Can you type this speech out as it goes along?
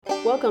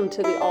Welcome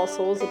to the All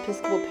Souls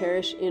Episcopal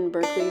Parish in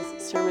Berkeley's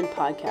Sermon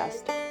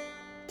Podcast.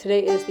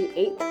 Today is the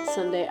 8th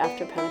Sunday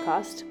after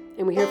Pentecost,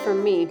 and we hear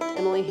from me,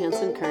 Emily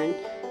Hansen Curran,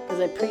 as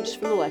I preached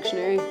from the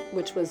lectionary,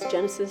 which was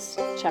Genesis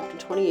chapter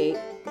 28,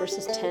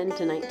 verses 10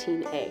 to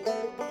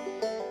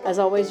 19a. As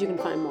always, you can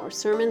find more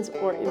sermons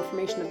or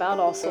information about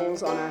All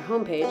Souls on our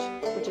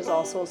homepage, which is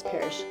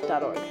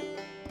allsoulsparish.org.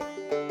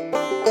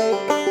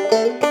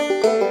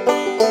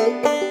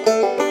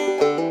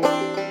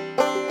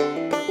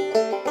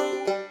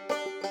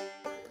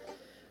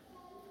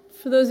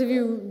 For those of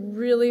you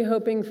really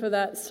hoping for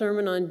that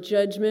sermon on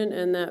judgment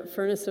and that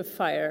furnace of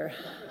fire,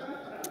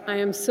 I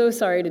am so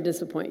sorry to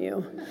disappoint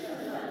you.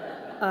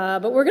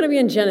 But we're going to be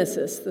in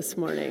Genesis this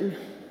morning.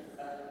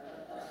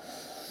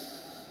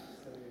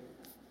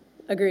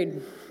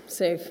 Agreed.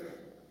 Safe.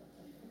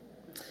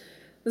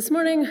 This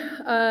morning,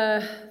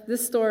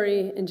 this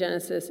story in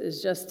Genesis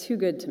is just too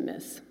good to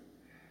miss.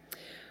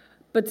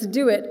 But to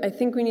do it, I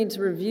think we need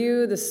to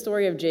review the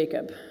story of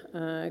Jacob,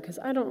 because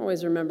I don't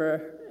always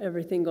remember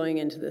everything going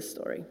into this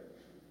story.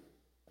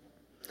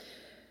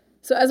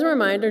 So as a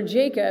reminder,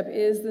 Jacob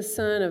is the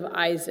son of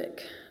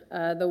Isaac,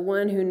 the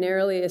one who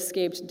narrowly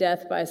escaped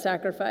death by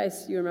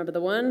sacrifice. You remember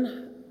the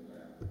one?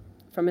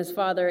 From his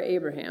father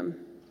Abraham.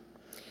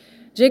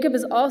 Jacob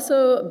is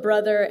also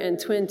brother and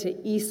twin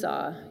to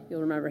Esau.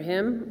 You'll remember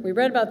him. We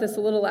read about this a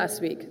little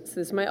last week, so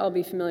this might all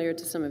be familiar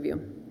to some of you.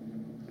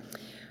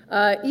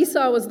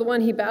 Esau was the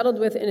one he battled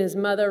with in his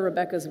mother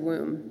Rebekah's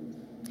womb.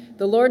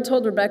 The Lord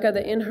told Rebekah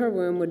that in her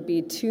womb would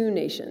be two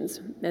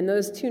nations, and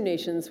those two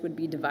nations would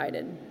be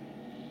divided.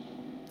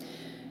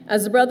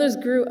 As the brothers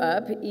grew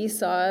up,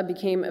 Esau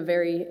became a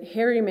very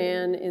hairy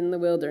man in the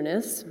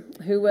wilderness,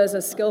 who was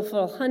a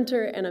skillful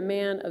hunter and a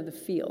man of the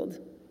field.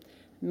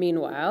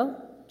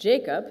 Meanwhile,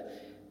 Jacob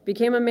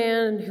became a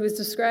man who was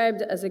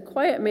described as a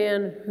quiet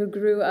man who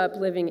grew up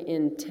living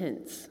in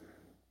tents.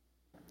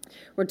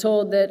 We're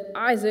told that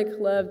Isaac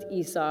loved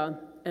Esau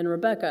and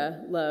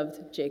Rebekah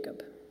loved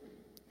Jacob.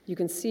 You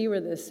can see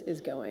where this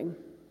is going.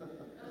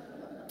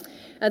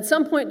 At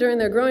some point during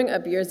their growing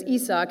up years,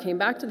 Esau came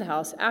back to the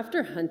house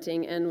after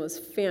hunting and was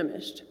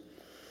famished.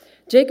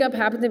 Jacob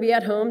happened to be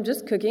at home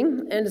just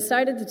cooking and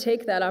decided to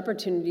take that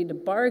opportunity to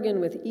bargain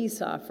with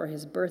Esau for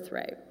his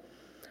birthright.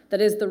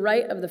 That is, the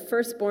right of the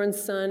firstborn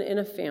son in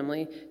a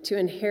family to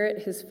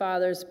inherit his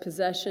father's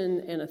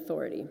possession and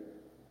authority.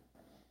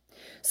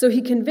 So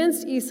he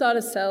convinced Esau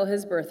to sell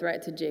his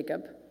birthright to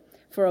Jacob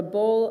for a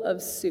bowl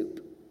of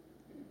soup.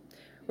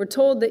 We're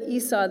told that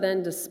Esau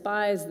then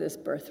despised this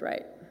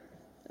birthright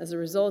as a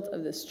result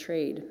of this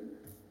trade.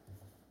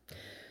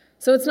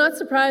 So it's not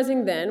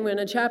surprising then when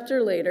a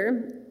chapter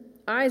later,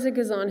 Isaac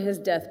is on his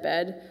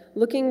deathbed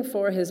looking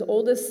for his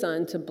oldest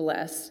son to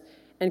bless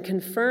and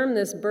confirm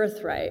this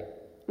birthright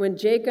when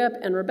Jacob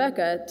and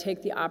Rebekah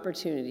take the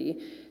opportunity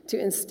to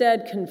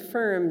instead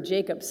confirm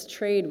Jacob's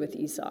trade with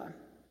Esau.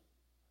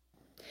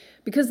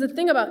 Because the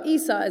thing about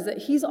Esau is that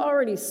he's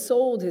already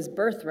sold his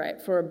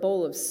birthright for a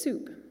bowl of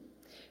soup.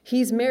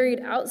 He's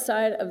married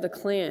outside of the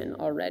clan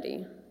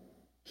already.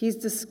 He's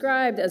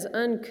described as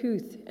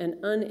uncouth and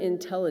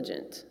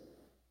unintelligent.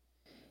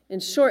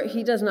 In short,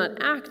 he does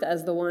not act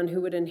as the one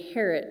who would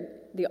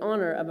inherit the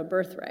honor of a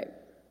birthright.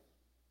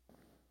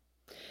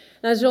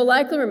 Now, as you'll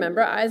likely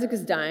remember, Isaac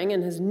is dying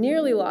and has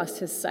nearly lost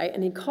his sight,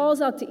 and he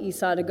calls out to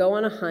Esau to go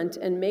on a hunt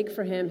and make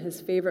for him his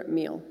favorite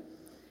meal.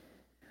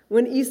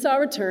 When Esau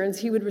returns,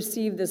 he would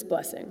receive this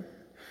blessing.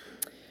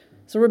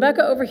 So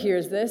Rebekah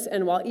overhears this,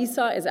 and while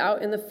Esau is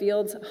out in the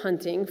fields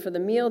hunting for the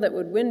meal that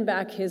would win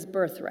back his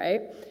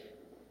birthright,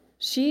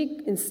 she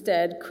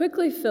instead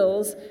quickly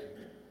kills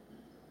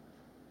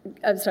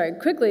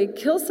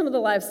some of the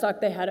livestock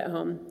they had at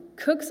home,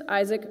 cooks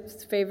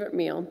Isaac's favorite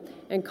meal,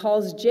 and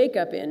calls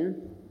Jacob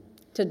in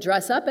to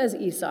dress up as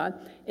Esau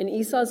in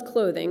Esau's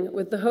clothing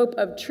with the hope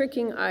of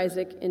tricking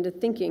Isaac into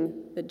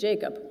thinking that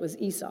Jacob was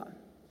Esau.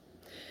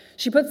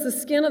 She puts the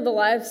skin of the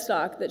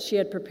livestock that she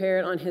had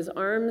prepared on his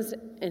arms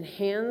and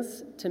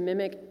hands to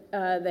mimic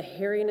the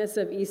hairiness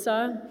of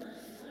Esau.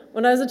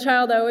 When I was a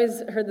child, I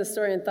always heard the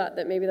story and thought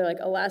that maybe they're like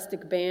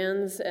elastic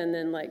bands and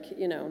then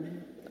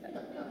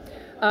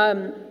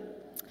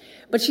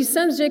But she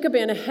sends Jacob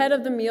in ahead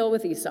of the meal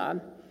with Esau,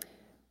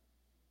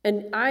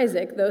 and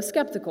Isaac, though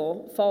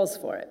skeptical, falls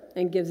for it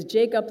and gives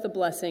Jacob the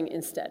blessing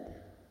instead.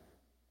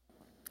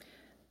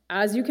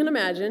 As you can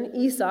imagine,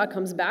 Esau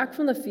comes back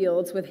from the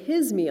fields with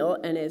his meal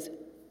and is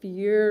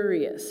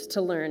furious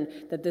to learn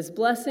that this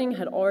blessing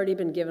had already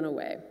been given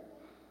away.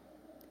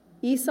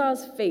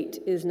 Esau's fate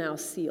is now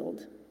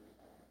sealed.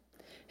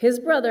 His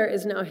brother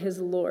is now his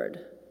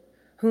lord,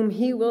 whom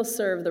he will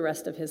serve the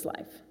rest of his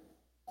life.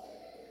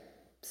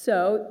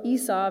 So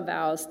Esau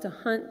vows to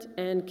hunt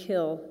and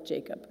kill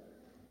Jacob.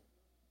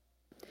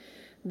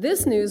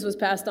 This news was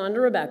passed on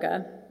to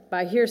Rebekah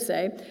by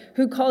hearsay,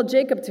 who called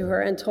Jacob to her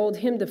and told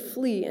him to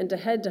flee and to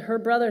head to her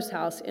brother's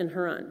house in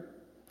Haran.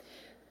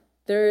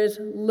 There's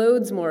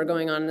loads more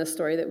going on in this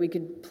story that we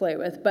could play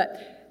with,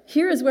 but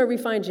here is where we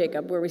find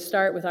Jacob, where we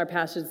start with our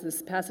passage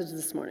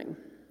this morning.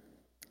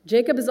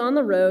 Jacob is on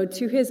the road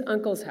to his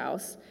uncle's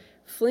house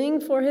fleeing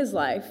for his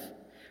life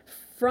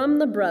from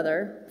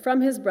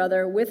his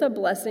brother with a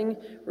blessing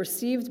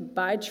received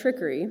by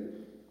trickery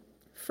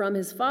from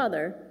his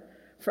father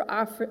for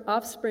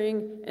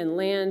offspring and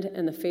land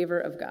and the favor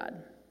of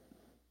God.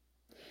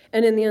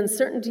 And in the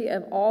uncertainty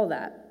of all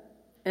that,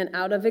 and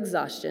out of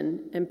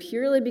exhaustion, and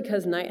purely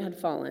because night had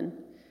fallen,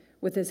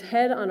 with his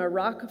head on a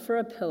rock for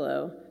a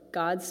pillow,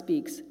 God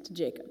speaks to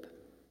Jacob.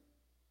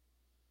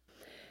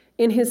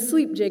 In his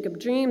sleep, Jacob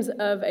dreams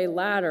of a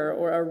ladder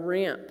or a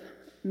ramp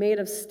made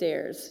of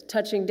stairs,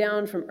 touching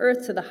down from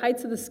earth to the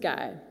heights of the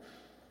sky,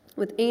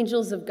 with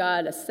angels of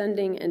God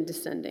ascending and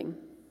descending.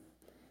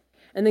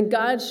 And then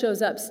God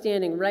shows up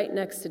standing right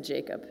next to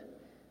Jacob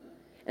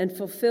and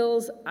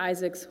fulfills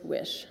Isaac's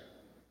wish.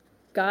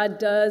 God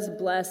does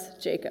bless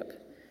Jacob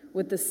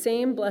with the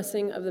same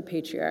blessing of the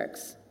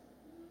patriarchs.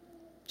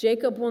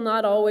 Jacob will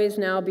not always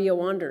now be a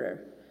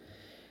wanderer,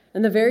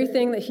 and the very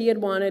thing that he had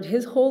wanted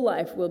his whole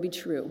life will be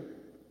true.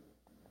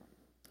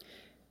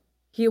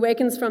 He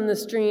awakens from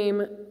this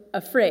dream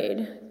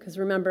afraid, because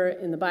remember,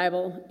 in the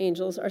Bible,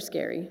 angels are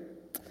scary,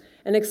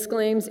 and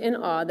exclaims in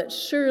awe that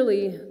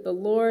surely the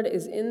Lord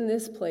is in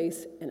this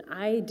place, and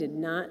I did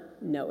not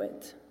know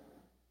it.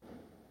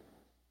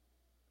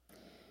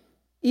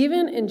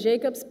 Even in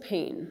Jacob's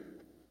pain,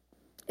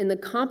 in the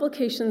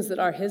complications that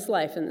are his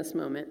life in this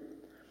moment,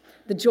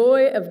 the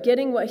joy of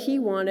getting what he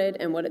wanted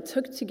and what it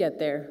took to get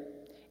there,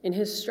 in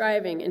his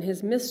striving, in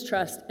his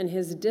mistrust and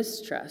his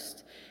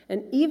distrust,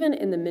 and even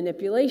in the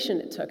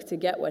manipulation it took to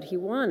get what he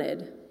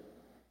wanted,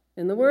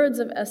 in the words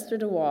of Esther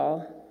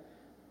DeWall,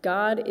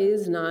 God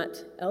is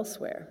not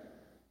elsewhere.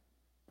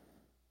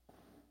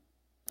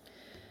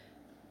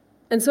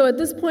 And so at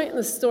this point in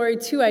the story,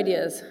 two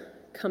ideas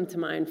come to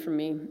mind for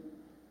me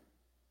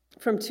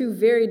from two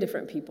very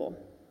different people.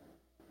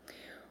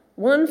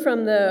 One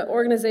from the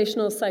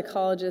organizational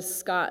psychologist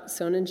Scott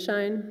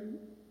Sonnenschein,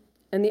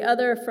 and the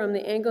other from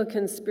the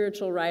Anglican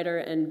spiritual writer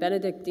and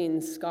Benedictine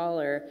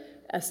scholar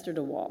Esther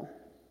DeWall.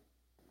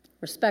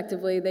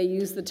 Respectively, they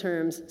use the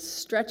terms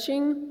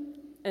stretching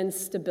and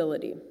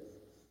stability.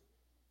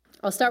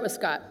 I'll start with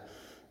Scott.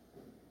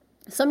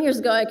 Some years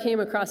ago, I came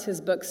across his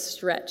book,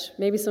 Stretch.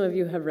 Maybe some of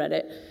you have read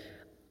it.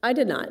 I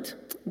did not,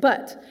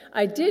 but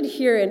I did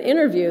hear an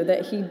interview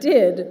that he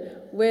did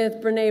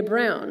with Brené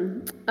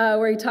Brown,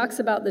 where he talks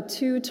about the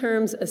two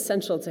terms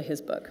essential to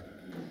his book.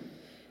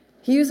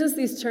 He uses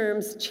these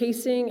terms,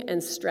 chasing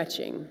and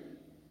stretching.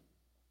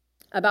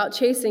 About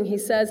chasing, he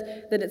says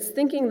that it's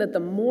thinking that the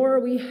more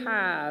we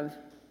have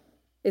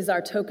is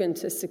our token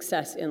to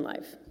success in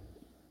life.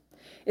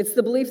 It's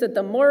the belief that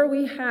the more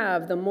we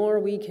have, the more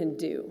we can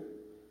do.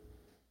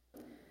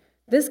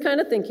 This kind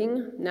of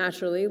thinking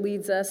naturally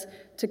leads us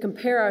to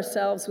compare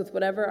ourselves with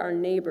whatever our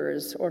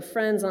neighbors or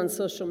friends on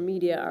social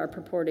media are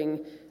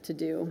purporting to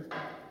do,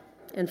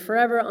 and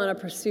forever on a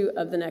pursuit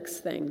of the next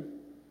thing.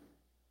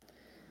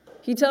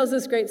 He tells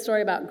this great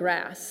story about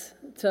grass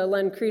to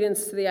lend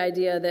credence to the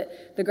idea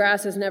that the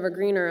grass is never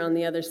greener on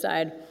the other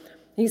side.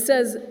 He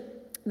says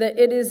that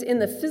it is in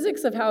the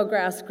physics of how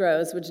grass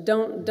grows, which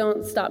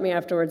don't stop me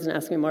afterwards and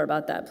ask me more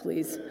about that,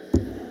 please,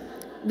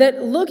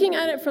 that looking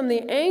at it from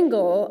the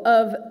angle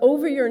of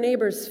over your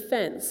neighbor's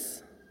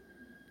fence,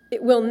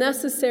 it will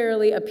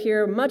necessarily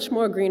appear much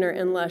more greener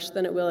and lush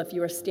than it will if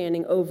you are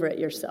standing over it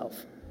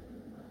yourself.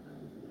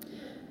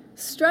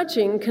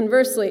 Stretching,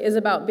 conversely, is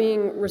about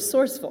being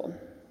resourceful.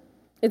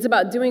 It's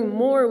about doing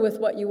more with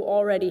what you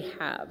already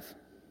have.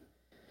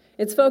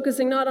 It's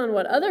focusing not on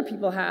what other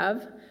people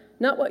have,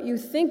 not what you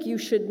think you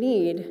should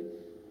need,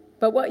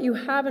 but what you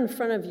have in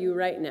front of you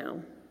right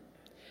now,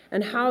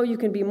 and how you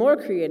can be more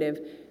creative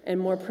and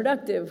more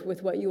productive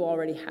with what you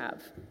already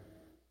have.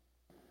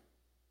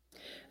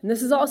 And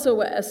this is also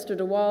what Esther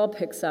DeWall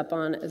picks up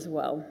on as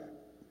well.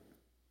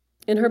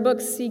 In her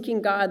book,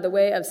 Seeking God, the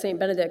Way of St.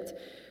 Benedict,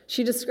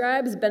 she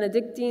describes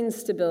Benedictine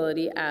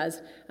stability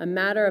as a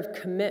matter of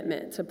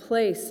commitment to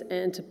place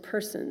and to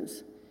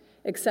persons,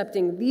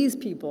 accepting these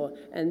people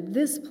and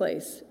this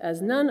place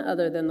as none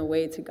other than the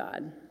way to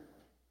God.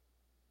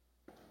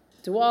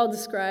 DeWall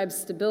describes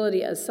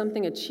stability as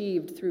something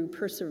achieved through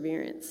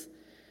perseverance,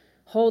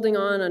 holding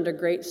on under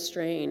great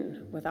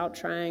strain without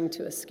trying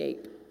to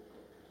escape.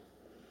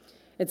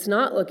 It's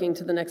not looking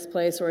to the next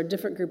place or a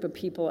different group of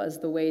people as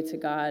the way to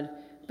God,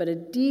 but a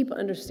deep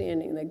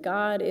understanding that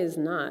God is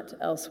not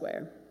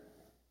elsewhere.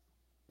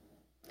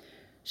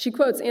 She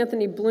quotes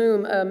Anthony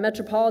Bloom, a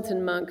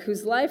Metropolitan monk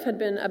whose life had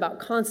been about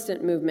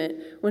constant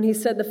movement, when he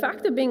said, "The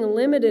fact of being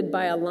limited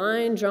by a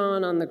line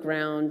drawn on the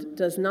ground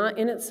does not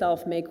in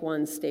itself make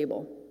one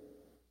stable."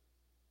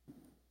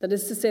 That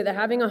is to say that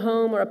having a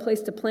home or a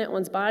place to plant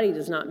one's body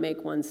does not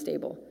make one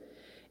stable.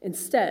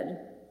 Instead,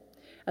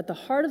 at the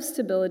heart of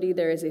stability,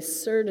 there is a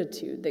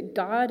certitude that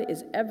God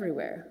is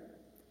everywhere,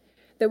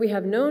 that we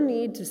have no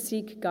need to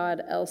seek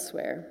God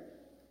elsewhere,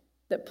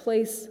 that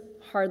place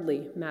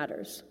hardly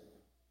matters.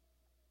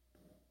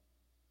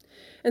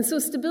 And so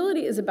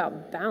stability is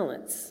about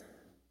balance.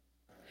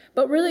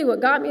 But really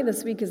what got me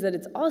this week is that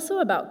it's also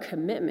about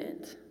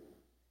commitment.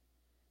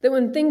 That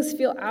when things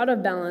feel out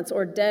of balance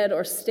or dead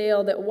or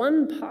stale, that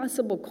one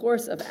possible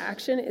course of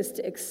action is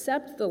to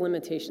accept the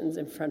limitations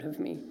in front of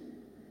me,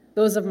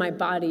 those of my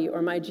body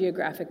or my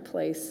geographic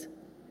place,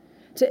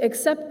 to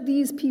accept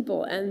these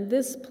people and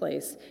this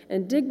place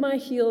and dig my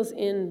heels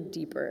in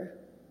deeper,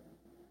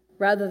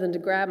 rather than to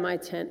grab my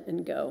tent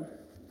and go.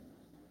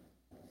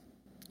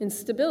 In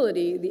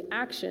stability, the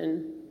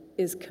action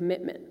is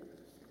commitment.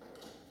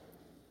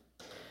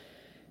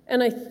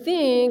 And I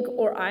think,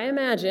 or I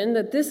imagine,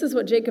 that this is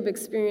what Jacob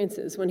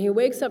experiences when he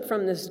wakes up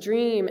from this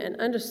dream and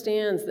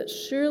understands that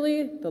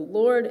surely the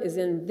Lord is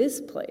in this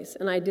place,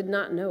 and I did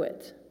not know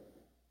it.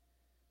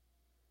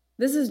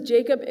 This is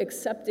Jacob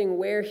accepting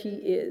where he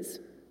is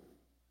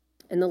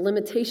and the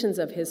limitations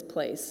of his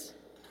place,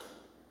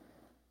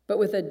 but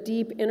with a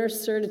deep inner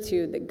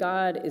certitude that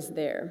God is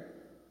there.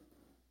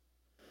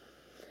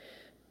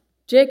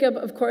 Jacob,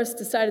 of course,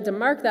 decided to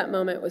mark that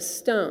moment with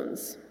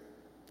stones.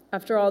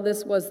 After all,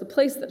 this was the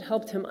place that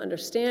helped him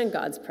understand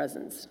God's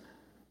presence.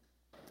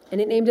 And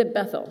he named it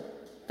Bethel,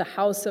 the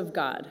house of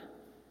God.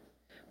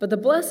 But the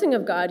blessing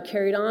of God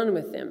carried on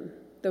with him,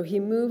 though he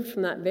moved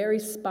from that very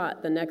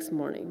spot the next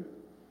morning.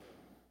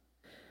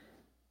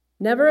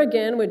 Never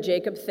again would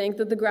Jacob think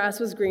that the grass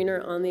was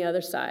greener on the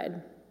other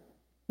side.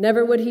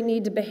 Never would he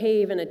need to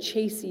behave in a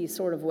chasey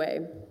sort of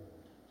way.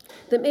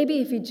 That maybe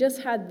if he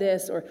just had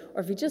this or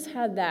if he just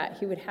had that,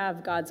 he would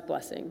have God's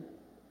blessing.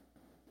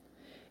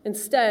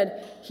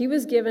 Instead, he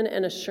was given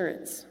an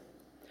assurance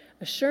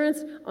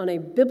on a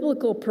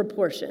biblical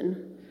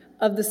proportion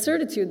of the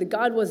certitude that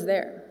God was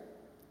there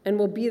and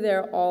will be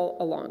there all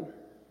along.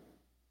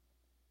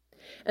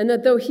 And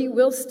that though he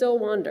will still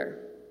wander,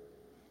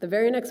 the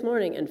very next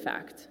morning, in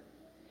fact,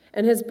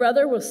 and his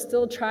brother will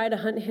still try to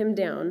hunt him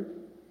down,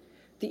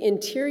 the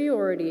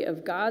interiority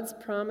of God's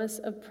promise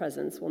of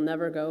presence will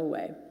never go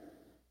away.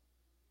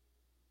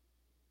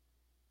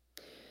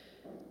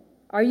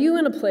 Are you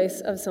in a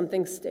place of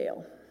something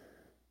stale?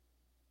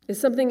 Is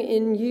something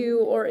in you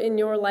or in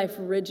your life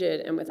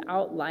rigid and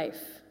without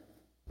life?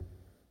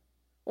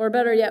 Or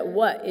better yet,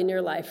 what in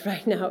your life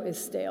right now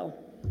is stale?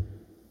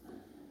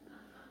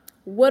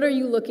 What are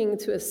you looking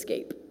to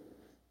escape?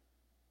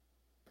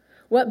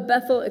 What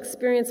Bethel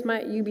experience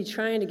might you be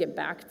trying to get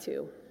back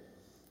to?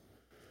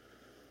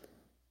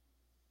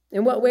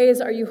 In what ways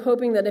are you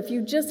hoping that if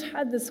you just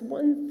had this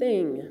one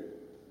thing,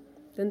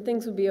 then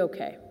things would be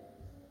okay?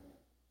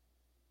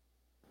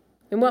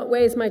 In what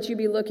ways might you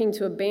be looking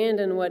to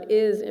abandon what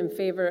is in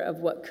favor of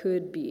what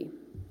could be?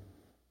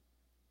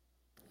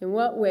 In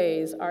what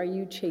ways are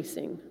you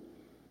chasing?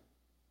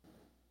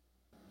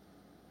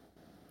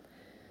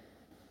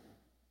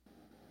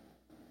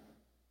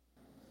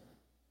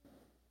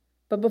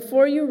 But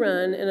before you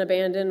run and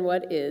abandon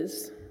what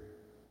is,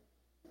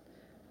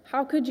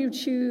 how could you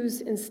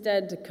choose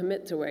instead to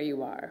commit to where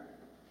you are,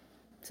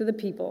 to the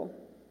people,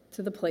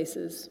 to the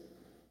places?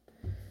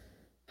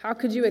 How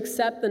could you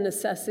accept the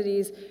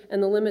necessities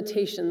and the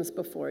limitations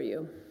before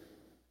you?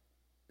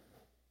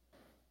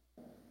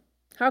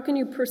 How can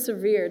you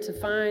persevere to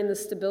find the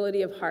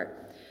stability of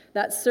heart,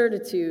 that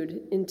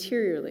certitude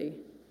interiorly,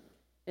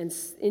 and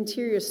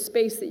interior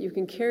space that you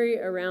can carry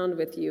around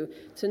with you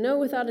to know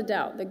without a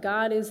doubt that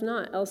God is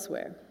not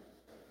elsewhere?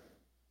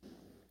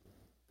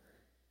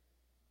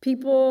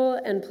 People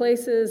and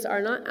places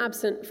are not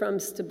absent from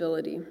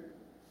stability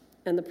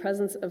and the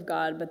presence of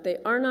God, but they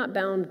are not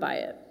bound by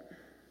it.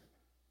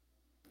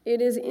 It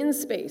is in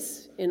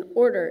space, in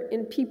order,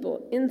 in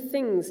people, in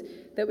things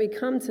that we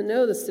come to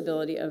know the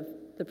stability of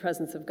the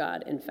presence of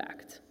God, in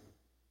fact.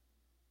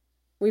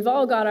 We've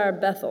all got our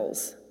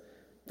Bethels,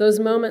 those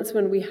moments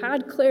when we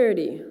had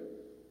clarity,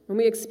 when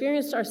we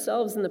experienced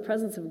ourselves in the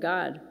presence of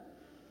God,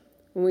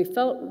 when we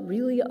felt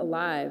really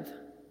alive.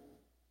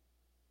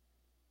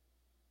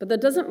 But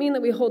that doesn't mean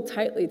that we hold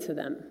tightly to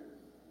them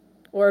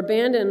or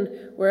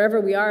abandon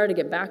wherever we are to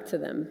get back to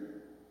them.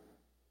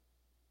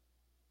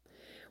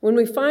 When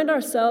we find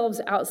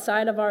ourselves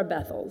outside of our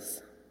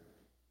Bethels,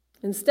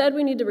 instead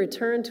we need to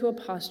return to a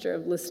posture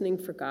of listening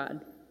for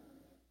God,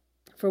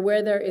 for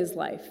where there is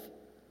life.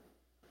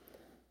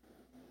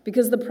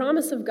 Because the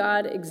promise of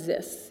God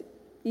exists,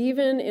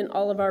 even in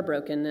all of our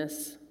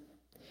brokenness,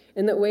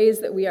 in the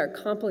ways that we are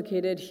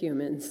complicated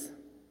humans.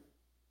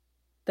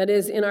 That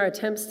is, in our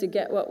attempts to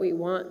get what we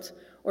want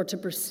or to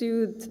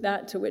pursue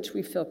that to which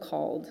we feel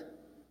called.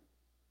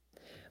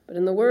 But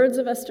in the words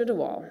of Esther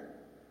DeWall,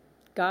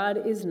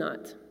 God is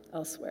not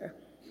elsewhere.